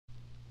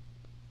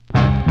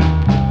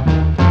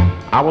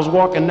I was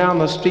walking down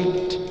the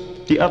street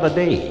the other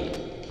day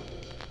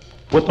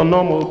with a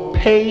normal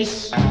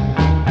pace,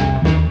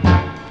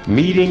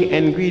 meeting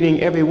and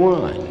greeting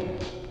everyone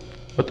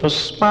with a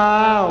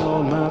smile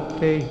on my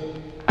face.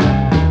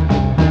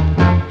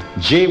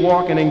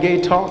 Jaywalking and gay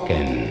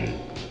talking,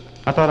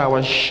 I thought I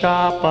was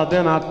sharper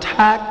than a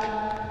tack.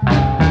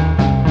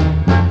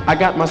 I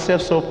got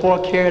myself so far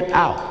carried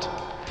out,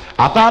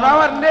 I thought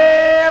I would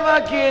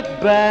never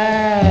get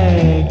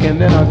back. And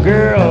then a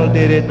girl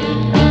did it,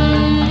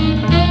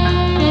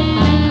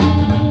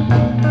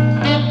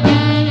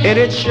 and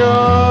it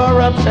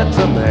sure upsets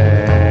a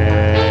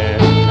man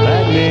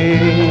like me.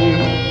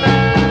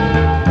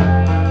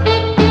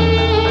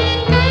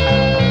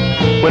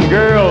 When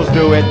girls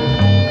do it,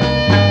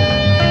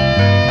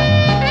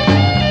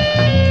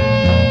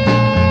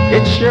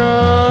 it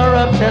sure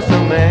upsets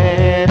a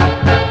man.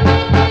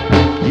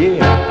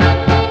 Yeah.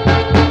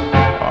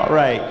 All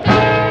right.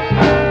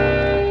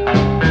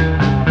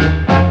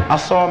 I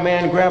saw a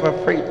man grab a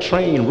freight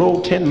train,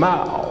 roll 10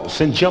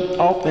 miles, and jumped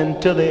off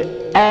into the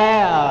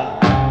air.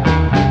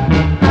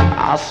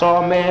 I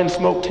saw a man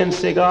smoke 10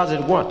 cigars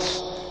at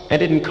once and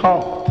didn't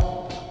cough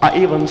or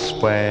even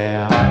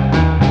swear.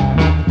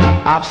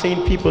 I've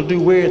seen people do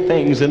weird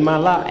things in my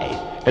life,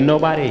 and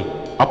nobody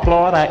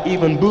applauded or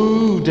even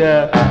booed.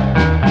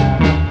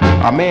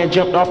 A man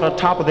jumped off the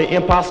top of the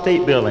Empire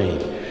State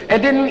Building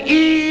and didn't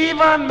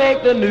even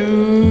make the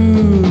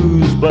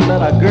news, but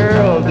let a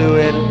girl do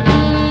it.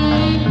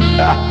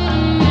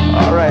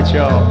 All right,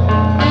 y'all.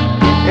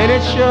 And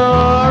it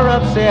sure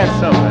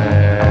upsets a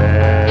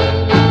man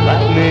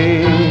like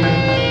me.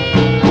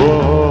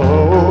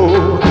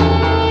 Whoa.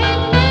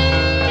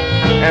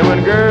 And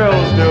when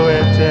girls do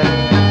it,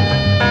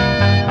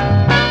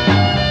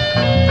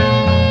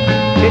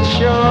 it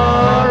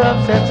sure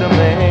upsets a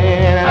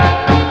man.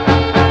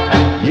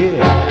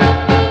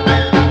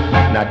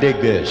 Yeah. Now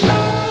dig this.